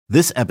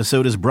This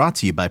episode is brought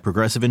to you by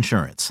Progressive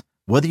Insurance.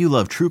 Whether you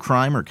love true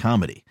crime or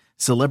comedy,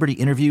 celebrity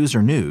interviews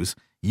or news,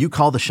 you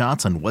call the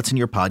shots on what's in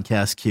your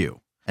podcast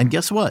queue. And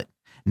guess what?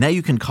 Now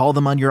you can call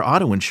them on your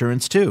auto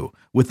insurance too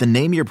with the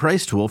Name Your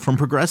Price tool from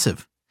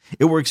Progressive.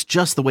 It works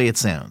just the way it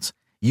sounds.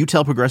 You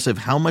tell Progressive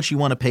how much you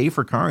want to pay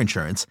for car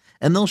insurance,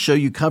 and they'll show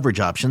you coverage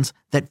options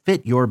that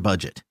fit your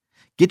budget.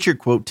 Get your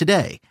quote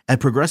today at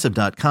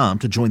Progressive.com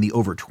to join the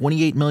over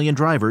 28 million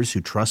drivers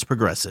who trust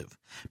Progressive.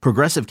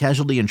 Progressive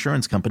Casualty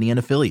Insurance Company and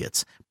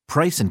Affiliates.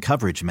 Price and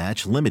coverage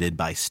match limited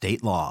by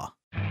state law.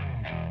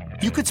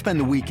 You could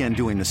spend the weekend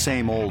doing the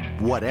same old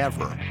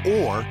whatever,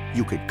 or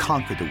you could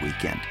conquer the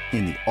weekend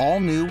in the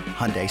all-new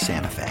Hyundai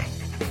Santa Fe.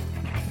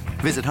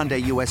 Visit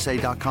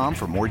HyundaiUSA.com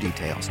for more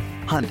details.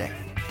 Hyundai,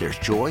 there's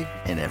joy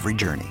in every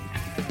journey.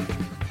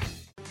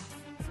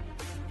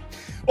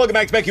 Welcome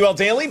back to BetQL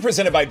Daily,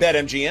 presented by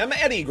BetMGM.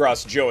 Eddie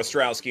Gross, Joe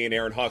Ostrowski, and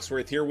Aaron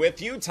Hawksworth here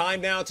with you. Time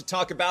now to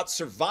talk about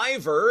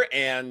Survivor,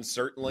 and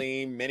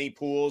certainly many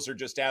pools are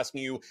just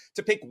asking you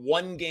to pick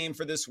one game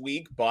for this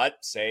week, but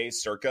say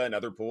Circa and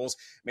other pools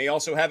may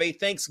also have a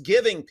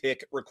Thanksgiving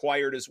pick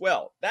required as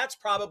well. That's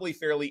probably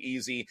fairly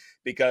easy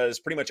because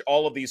pretty much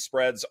all of these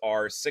spreads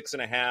are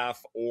 6.5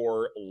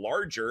 or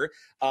larger.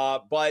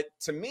 But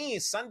to me,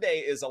 Sunday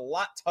is a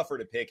lot tougher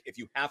to pick if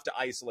you have to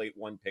isolate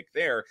one pick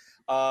there.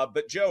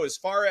 But Joe, as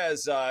far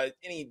as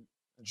any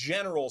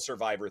general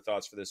Survivor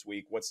thoughts for this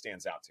week, what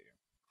stands out to you?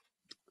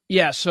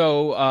 Yeah,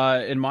 so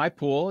in my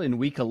pool, in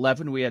week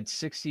 11, we had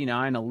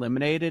 69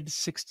 eliminated,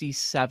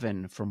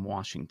 67 from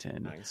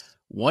Washington. Nice.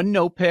 One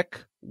no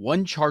pick,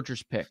 one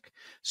Chargers pick.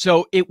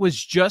 So it was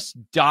just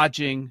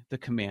dodging the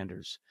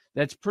Commanders.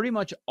 That's pretty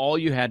much all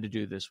you had to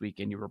do this week,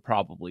 and you were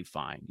probably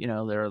fine. You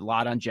know, there are a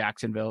lot on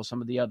Jacksonville, some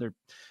of the other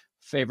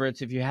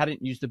favorites. If you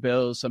hadn't used the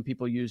Bills, some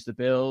people used the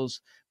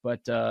Bills,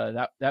 but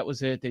that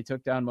was it. They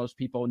took down most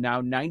people.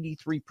 Now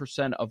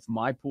 93% of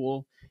my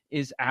pool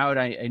is out.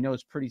 I know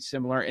it's pretty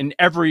similar. In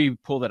every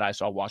pool that I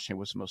saw, Washington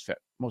was the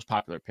most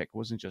popular pick. It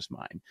wasn't just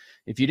mine.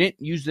 If you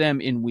didn't use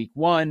them in week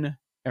one,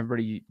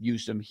 everybody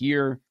used them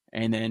here,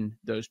 and then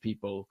those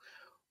people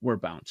were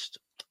bounced.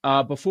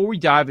 Before we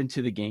dive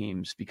into the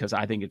games, because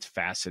I think it's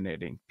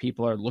fascinating,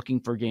 people are looking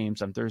for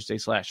games on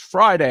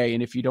Thursday/Friday,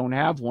 and if you don't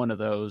have one of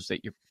those,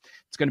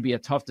 it's going to be a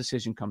tough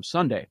decision come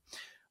Sunday.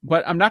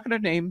 But I'm not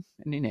going to name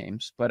any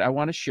names, but I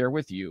want to share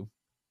with you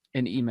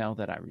an email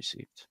that I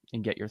received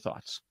and get your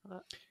thoughts.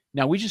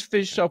 Now, we just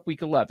finished up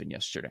week 11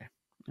 yesterday,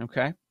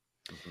 okay?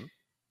 Mm-hmm.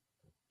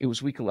 It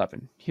was week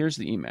 11. Here's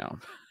the email.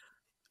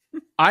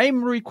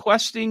 I'm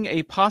requesting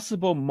a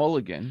possible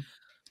mulligan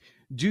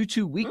due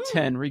to week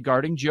 10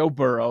 regarding Joe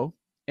Burrow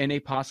and a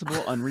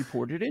possible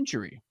unreported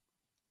injury.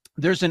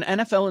 There's an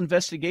NFL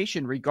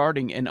investigation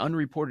regarding an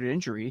unreported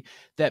injury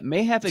that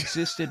may have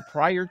existed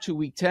prior to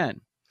week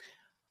 10.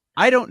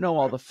 I don't know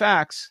all the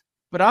facts,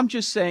 but I'm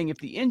just saying if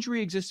the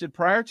injury existed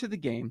prior to the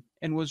game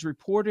and was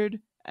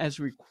reported as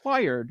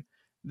required,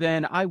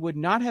 then I would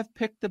not have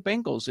picked the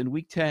Bengals in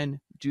week 10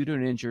 due to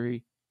an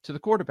injury to the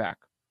quarterback.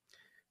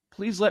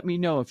 Please let me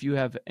know if you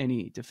have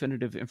any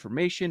definitive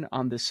information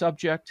on this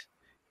subject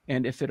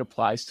and if it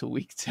applies to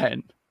week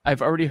 10.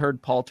 I've already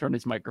heard Paul turn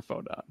his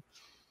microphone on.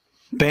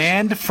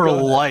 Banned for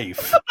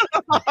life.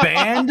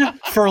 Banned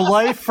for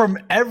life from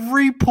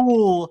every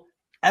pool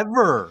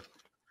ever.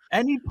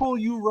 Any pool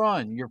you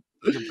run, your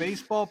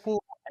baseball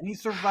pool, any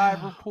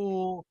Survivor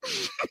pool,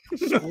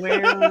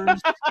 squares.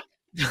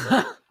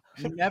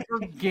 Never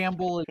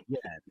gamble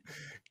again.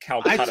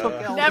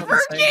 Calcutta.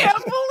 Never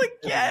gamble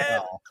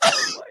again.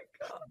 Oh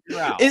my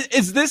God.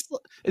 Is this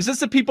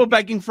the people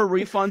begging for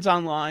refunds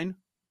online?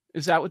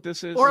 Is that what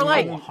this is? Or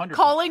like 100%.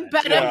 calling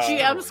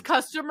BetMGM's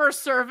customer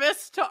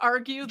service to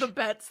argue the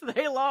bets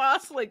they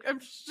lost. Like, I'm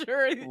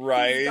sure he's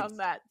done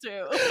that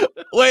too.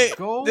 Wait,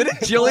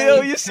 didn't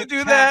Giglio used to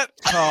do that?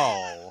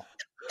 Oh,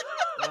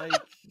 like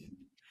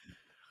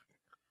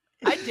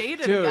I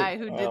dated a guy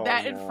who did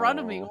that in front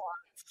of me once.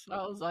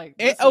 I was like,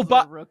 this is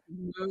a rookie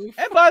move.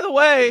 And by the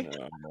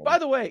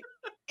way,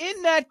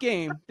 in that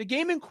game, the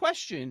game in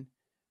question,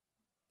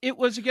 it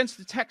was against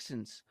the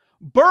Texans.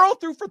 Burrow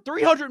threw for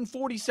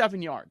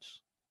 347 yards.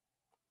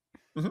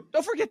 Mm-hmm.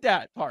 Don't forget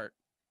that part.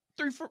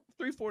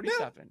 347.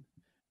 Yeah.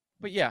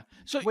 But yeah.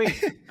 So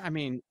wait, I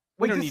mean,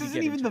 this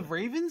isn't even the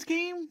Ravens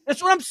game?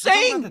 That's what I'm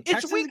saying.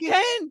 It's week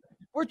 10.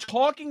 We're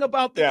talking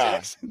about the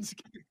Texans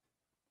game.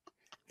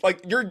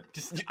 Like you're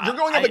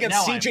going up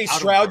against CJ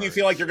Stroud and you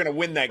feel like you're going to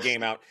win that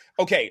game out.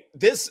 Okay,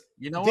 here's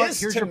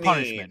your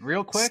punishment.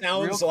 Real quick.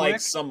 Sounds like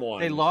someone.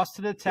 They lost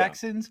to the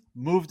Texans,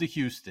 move to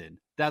Houston.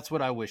 That's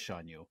what I wish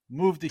on you.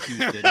 Move to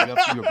Houston.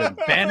 You've been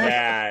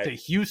banished to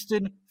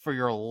Houston for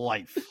your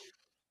life.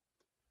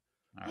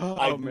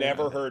 I've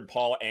never heard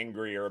Paul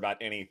angrier about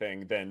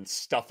anything than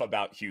stuff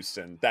about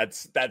Houston.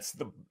 That's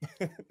the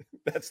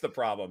that's the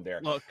problem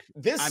there. Look,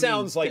 this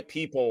sounds like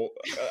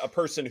a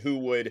person who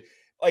would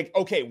like,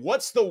 okay,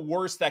 what's the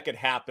worst that could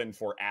happen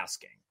for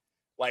asking?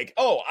 Like,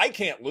 oh, I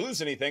can't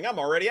lose anything. I'm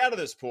already out of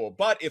this pool.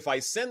 But if I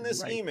send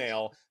this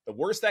email, the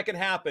worst that can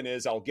happen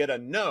is I'll get a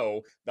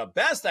no. The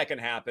best that can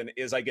happen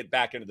is I get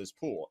back into this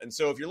pool. And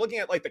so if you're looking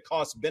at like the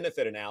cost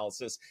benefit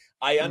analysis,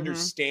 I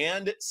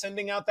understand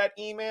sending out that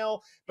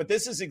email, but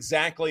this is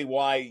exactly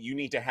why you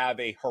need to have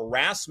a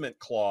harassment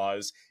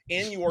clause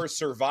in your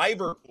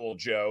survivor pool,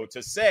 Joe,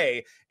 to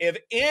say, if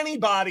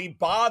anybody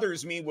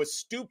bothers me with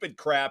stupid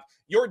crap,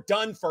 you're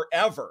done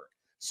forever.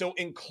 So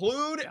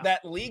include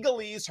that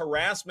legalese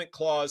harassment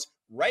clause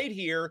right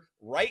here,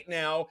 right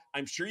now.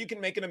 I'm sure you can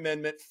make an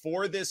amendment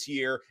for this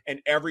year and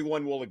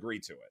everyone will agree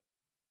to it.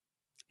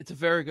 It's a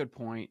very good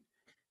point.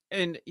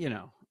 And,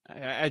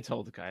 I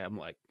told the guy, I'm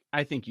like,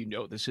 I think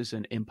this is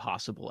an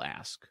impossible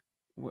ask,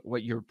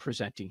 what you're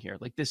presenting here.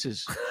 Like, this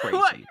is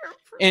crazy.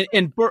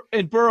 and Burrow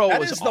was awesome.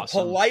 That is the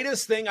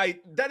politest thing.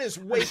 That is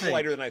way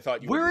politer than I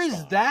thought you would. Where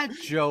is that,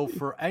 Joe,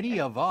 for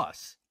any of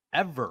us,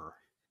 ever?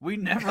 We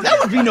never. That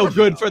would be no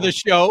good for the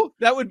show.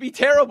 That would be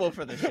terrible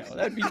for the show.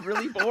 That'd be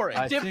really boring.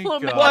 I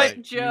Diplomatic,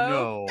 think,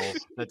 Joe. You know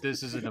that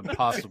this is an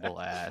impossible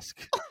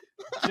ask.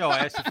 Joe,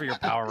 I asked you for your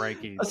power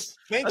rankings.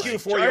 Thank you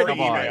for your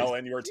email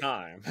and your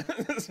time.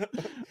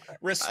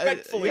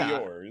 Respectfully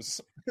yours.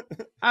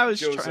 I was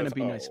trying to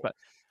be nice, but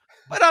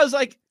I was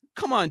like,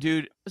 come on,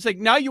 dude. It's like,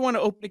 now you want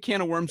to open a can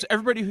of worms.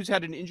 Everybody who's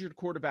had an injured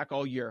quarterback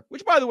all year,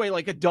 which, by the way,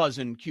 like a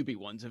dozen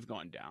QB1s have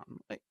gone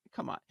down. Like,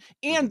 come on.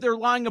 And they're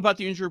lying about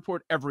the injury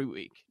report every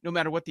week, no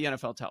matter what the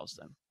NFL tells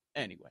them.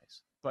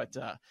 Anyways, but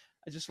I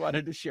just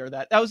wanted to share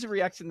that. That was the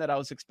reaction that I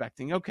was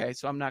expecting. Okay,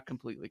 so I'm not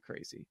completely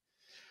crazy.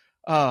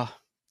 I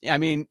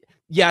mean,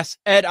 yes,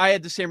 Ed, I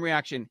had the same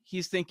reaction.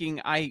 He's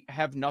thinking, I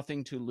have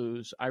nothing to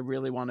lose. I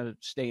really want to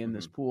stay in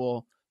this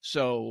pool,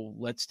 so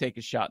let's take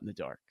a shot in the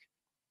dark.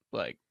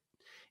 Like,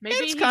 maybe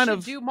he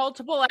should do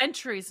multiple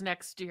entries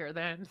next year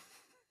then.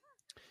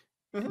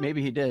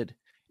 Maybe he did.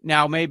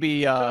 Now,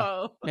 maybe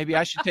I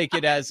should take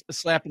it as a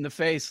slap in the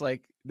face.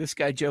 Like, this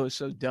guy Joe is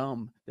so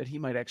dumb that he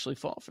might actually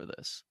fall for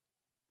this.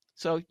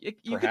 So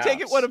you can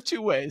take it one of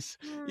two ways.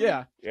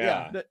 Yeah.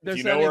 There's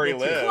you know where he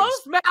lives.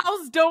 Closed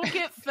mouths don't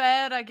get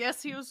fed. I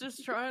guess he was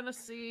just trying to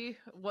see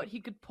what he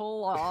could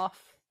pull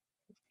off.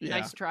 Yeah.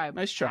 Nice try.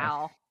 Nice try.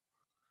 Pal.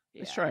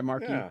 Nice try,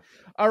 Marky. Yeah.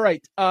 All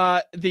right.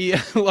 The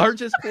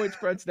largest point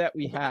spreads that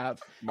we have.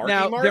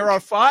 There are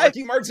five.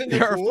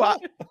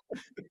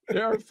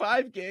 There are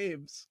 5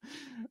 games.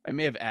 I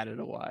may have added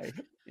a Y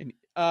in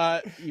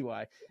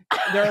EY.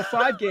 There are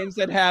 5 games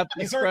that have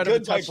these spread are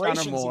good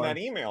vibrations in that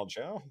email,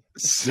 Joe.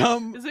 Is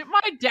it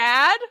my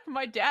dad?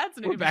 My dad's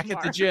name. We're back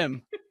at the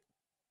gym.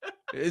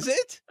 Is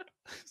it?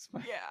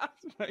 Yeah.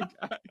 My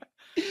God.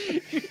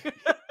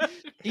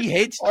 He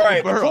hates. All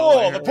right,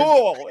 the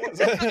pool,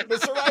 the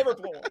survivor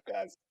pool,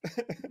 guys.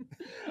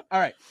 All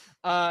right.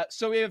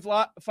 So we have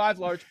 5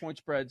 large point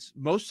spreads.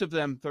 Most of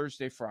them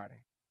Thursday,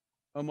 Friday.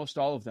 Almost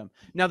all of them.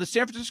 Now, the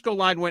San Francisco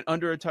line went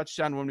under a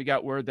touchdown when we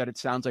got word that it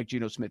sounds like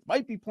Geno Smith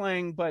might be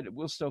playing, but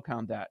we'll still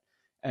count that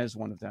as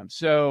one of them.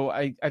 So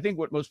I think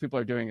what most people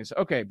are doing is,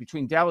 okay,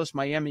 between Dallas,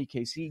 Miami,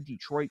 KC,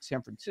 Detroit,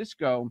 San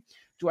Francisco,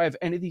 do I have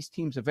any of these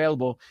teams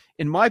available?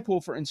 In my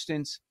pool, for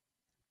instance,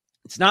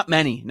 it's not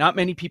many. Not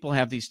many people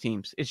have these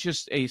teams. It's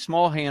just a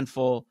small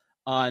handful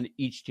on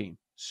each team.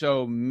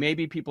 So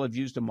maybe people have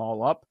used them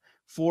all up.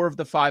 4 of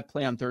the 5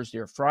 play on Thursday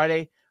or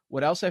Friday.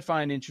 What else I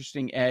find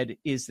interesting, Ed,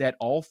 is that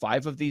all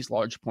 5 of these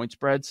large point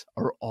spreads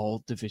are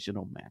all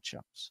divisional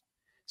matchups.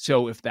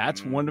 So if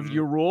that's one of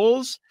your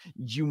rules,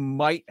 you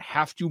might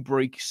have to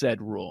break said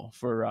rule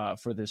for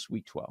this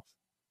week 12.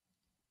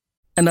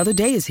 Another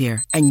day is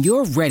here, and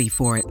you're ready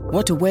for it.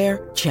 What to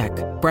wear? Check.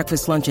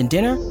 Breakfast, lunch, and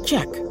dinner?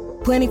 Check.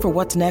 Planning for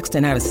what's next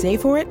and how to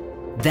save for it?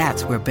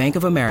 That's where Bank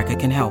of America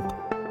can help.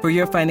 For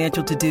your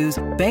financial to-dos,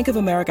 Bank of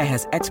America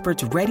has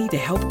experts ready to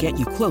help get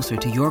you closer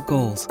to your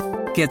goals.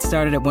 Get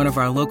started at one of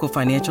our local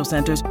financial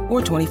centers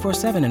or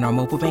 24/7 in our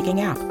mobile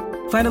banking app.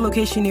 Find a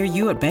location near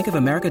you at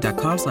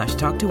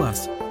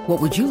bankofamerica.com/talktous.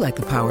 What would you like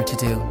the power to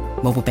do?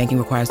 Mobile banking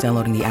requires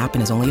downloading the app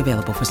and is only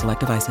available for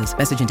select devices.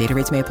 Message and data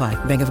rates may apply.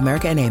 Bank of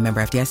America NA,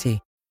 member FDIC.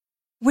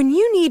 When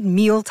you need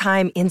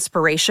mealtime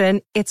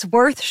inspiration, it's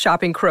worth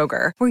shopping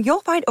Kroger, where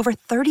you'll find over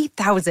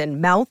 30,000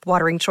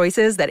 mouth-watering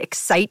choices that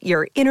excite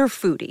your inner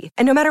foodie.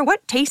 And no matter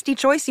what tasty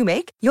choice you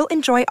make, you'll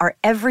enjoy our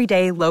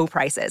everyday low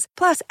prices,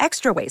 plus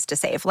extra ways to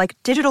save, like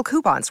digital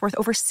coupons worth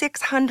over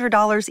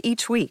 $600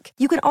 each week.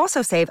 You can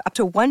also save up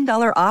to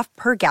 $1 off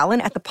per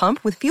gallon at the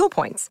pump with fuel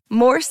points.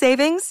 More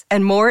savings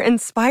and more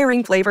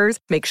inspiring flavors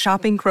make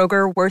shopping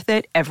Kroger worth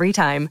it every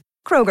time.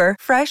 Kroger,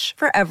 fresh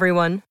for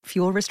everyone.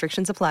 Fuel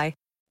restrictions apply.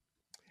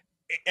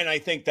 And I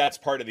think that's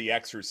part of the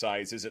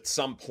exercise is at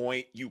some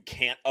point you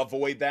can't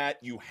avoid that.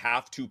 You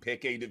have to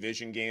pick a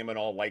division game in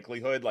all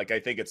likelihood. Like, I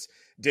think it's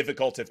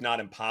difficult, if not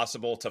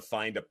impossible, to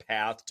find a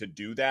path to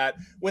do that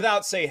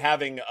without, say,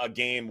 having a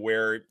game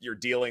where you're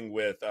dealing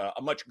with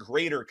a much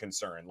greater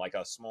concern, like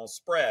a small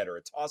spread or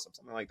a toss-up,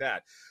 something like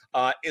that.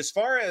 As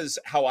far as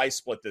how I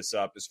split this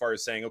up, as far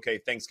as saying, okay,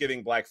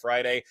 Thanksgiving, Black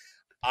Friday,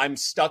 I'm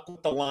stuck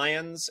with the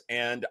Lions,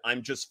 and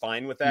I'm just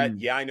fine with that.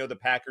 Yeah, I know the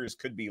Packers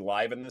could be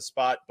live in this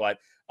spot, but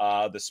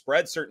the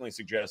spread certainly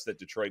suggests that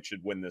Detroit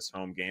should win this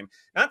home game.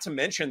 Not to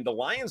mention, the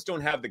Lions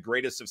don't have the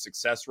greatest of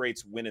success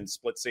rates when in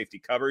split safety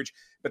coverage,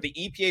 but the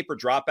EPA per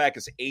dropback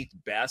is 8th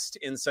best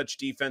in such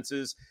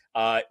defenses.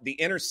 The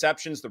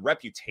interceptions, the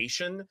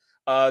reputation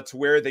to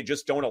where they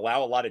just don't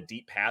allow a lot of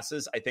deep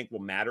passes, I think will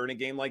matter in a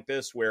game like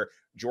this, where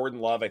Jordan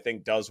Love, I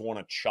think, does want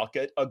to chuck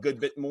it a good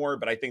bit more,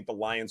 but I think the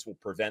Lions will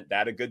prevent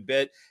that a good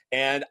bit.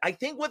 And I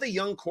think with a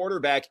young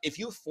quarterback, if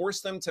you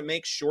force them to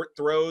make short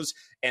throws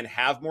and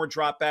have more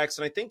dropbacks,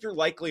 and I think you're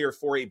likelier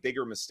for a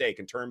bigger mistake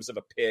in terms of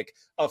a pick,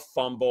 a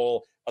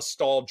fumble, a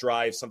stalled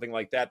drive, something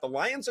like that. The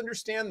Lions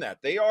understand that.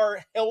 They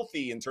are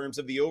healthy in terms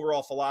of the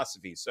overall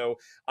philosophy. So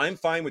I'm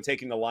fine with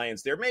taking the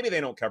Lions there. Maybe they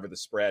don't cover the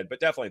spread, but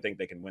definitely think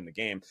they can win the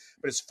game.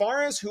 But as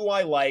far as who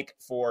I like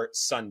for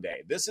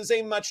Sunday, this is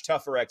a much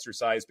tougher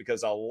exercise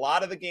because a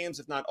lot of the games,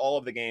 if not all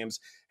of the games,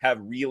 have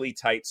really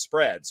tight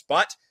spreads.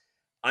 But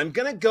I'm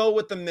going to go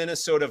with the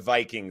Minnesota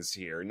Vikings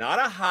here. Not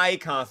a high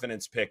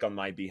confidence pick on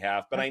my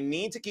behalf, but I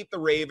need to keep the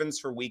Ravens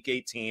for week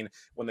 18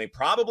 when they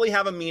probably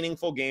have a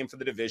meaningful game for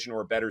the division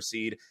or a better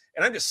seed.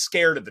 And I'm just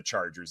scared of the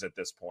Chargers at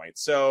this point.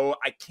 So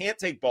I can't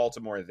take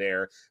Baltimore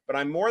there, but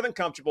I'm more than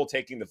comfortable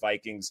taking the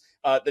Vikings.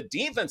 The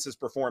defense has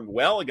performed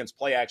well against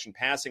play action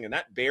passing, and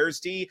that Bears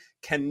D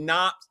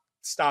cannot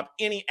stop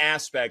any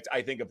aspect,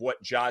 I think, of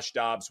what Josh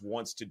Dobbs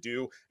wants to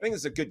do. I think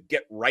this is a good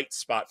get-right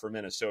spot for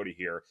Minnesota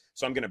here,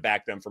 so I'm going to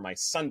back them for my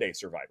Sunday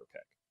Survivor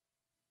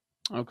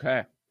pick.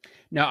 Okay.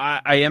 Now,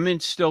 I am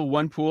in still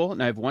one pool,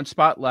 and I have one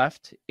spot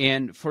left.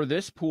 And for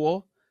this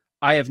pool,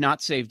 I have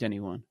not saved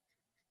anyone.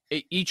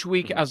 Each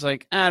week, I was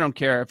like, I don't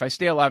care. If I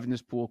stay alive in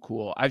this pool,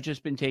 cool. I've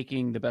just been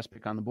taking the best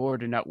pick on the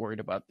board and not worried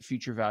about the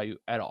future value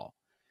at all.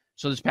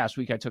 So this past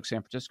week, I took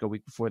San Francisco.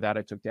 Week before that,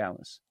 I took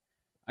Dallas.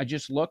 I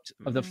just looked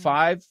of the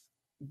 5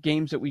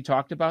 games that we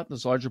talked about,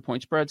 those larger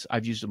point spreads,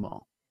 I've used them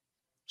all.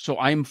 So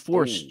I'm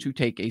forced to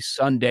take a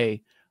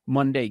Sunday,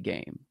 Monday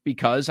game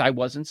because I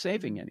wasn't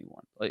saving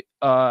anyone. Like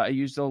I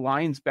used the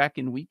Lions back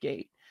in week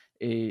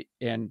 8.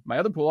 And my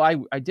other pool,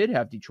 I did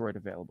have Detroit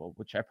available,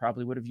 which I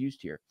probably would have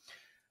used here.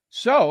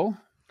 So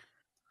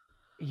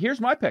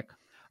here's my pick.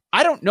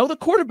 I don't know the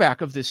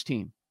quarterback of this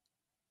team.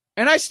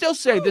 And I still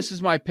say this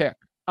is my pick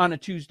on a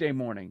Tuesday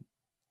morning.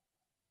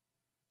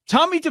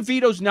 Tommy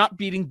DeVito's not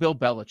beating Bill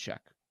Belichick.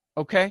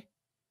 Okay?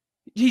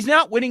 He's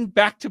not winning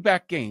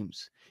back-to-back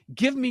games.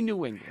 Give me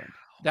New England.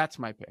 That's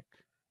my pick.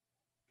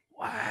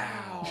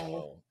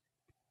 Wow.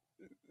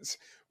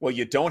 Well,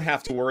 you don't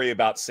have to worry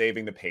about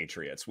saving the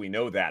Patriots. We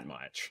know that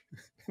much.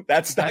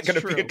 That's not going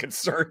to be a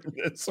concern in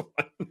this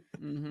one.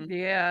 Mm-hmm.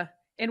 Yeah.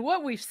 And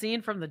what we've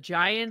seen from the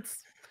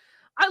Giants,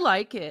 I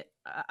like it.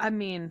 I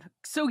mean,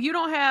 so you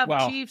don't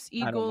have Chiefs,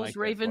 Eagles,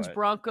 Ravens,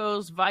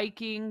 Broncos,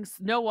 Vikings,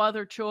 no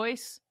other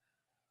choice?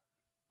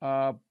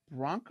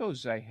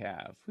 Broncos I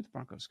have. Who the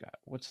Broncos got?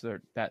 What's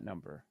that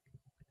number?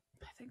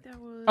 I think that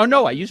was... Oh,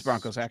 no, I used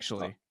Broncos,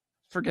 actually.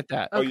 Forget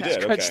that. Oh, you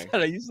did? Okay.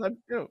 I used that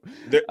too.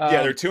 They're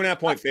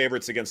 2.5-point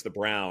favorites against the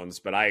Browns,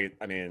 but I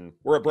mean,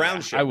 we're a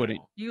Browns show. I wouldn't.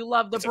 Now. You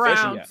love the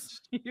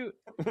Browns.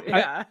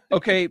 Yeah.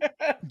 Okay,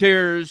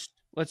 there's,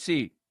 let's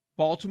see,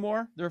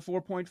 Baltimore, they're a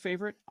 4-point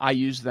favorite. I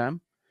use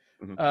them.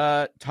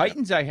 Mm-hmm.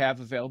 Titans I have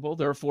available.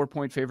 They're a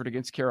 4-point favorite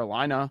against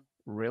Carolina.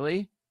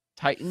 Really?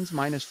 Titans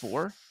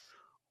 -4?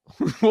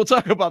 We'll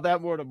talk about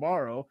that more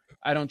tomorrow.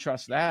 I don't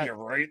trust that. You're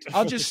right.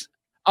 I'll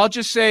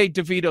just say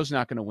DeVito's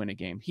not going to win a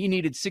game. He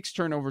needed 6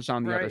 turnovers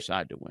on the other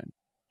side to win.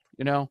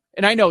 You know?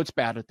 And I know it's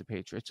bad at the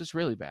Patriots. It's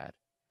really bad.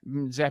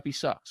 Zappy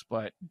sucks,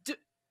 but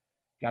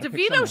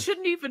DeVito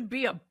shouldn't even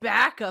be a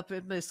backup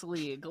in this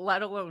league,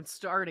 let alone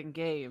starting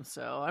games.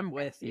 So I'm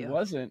with you. He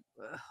wasn't.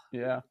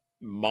 Yeah.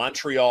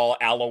 Montreal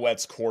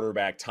Alouettes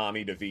quarterback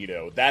Tommy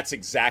DeVito. That's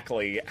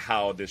exactly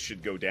how this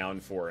should go down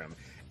for him.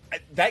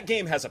 That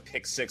game has a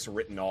pick 6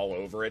 written all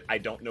over it. I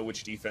don't know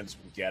which defense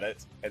will get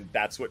it, and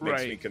that's what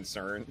makes me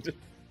concerned.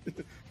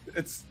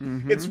 It's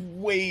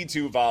way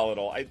too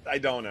volatile. I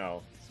don't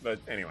know. But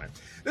anyway,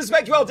 this is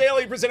BetQL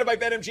Daily presented by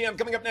BetMGM.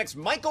 Coming up next,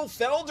 Michael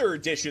Felder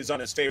dishes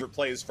on his favorite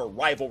plays for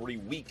rivalry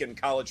week in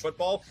college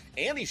football,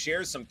 and he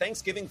shares some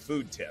Thanksgiving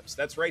food tips.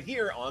 That's right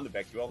here on the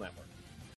BetQL Network.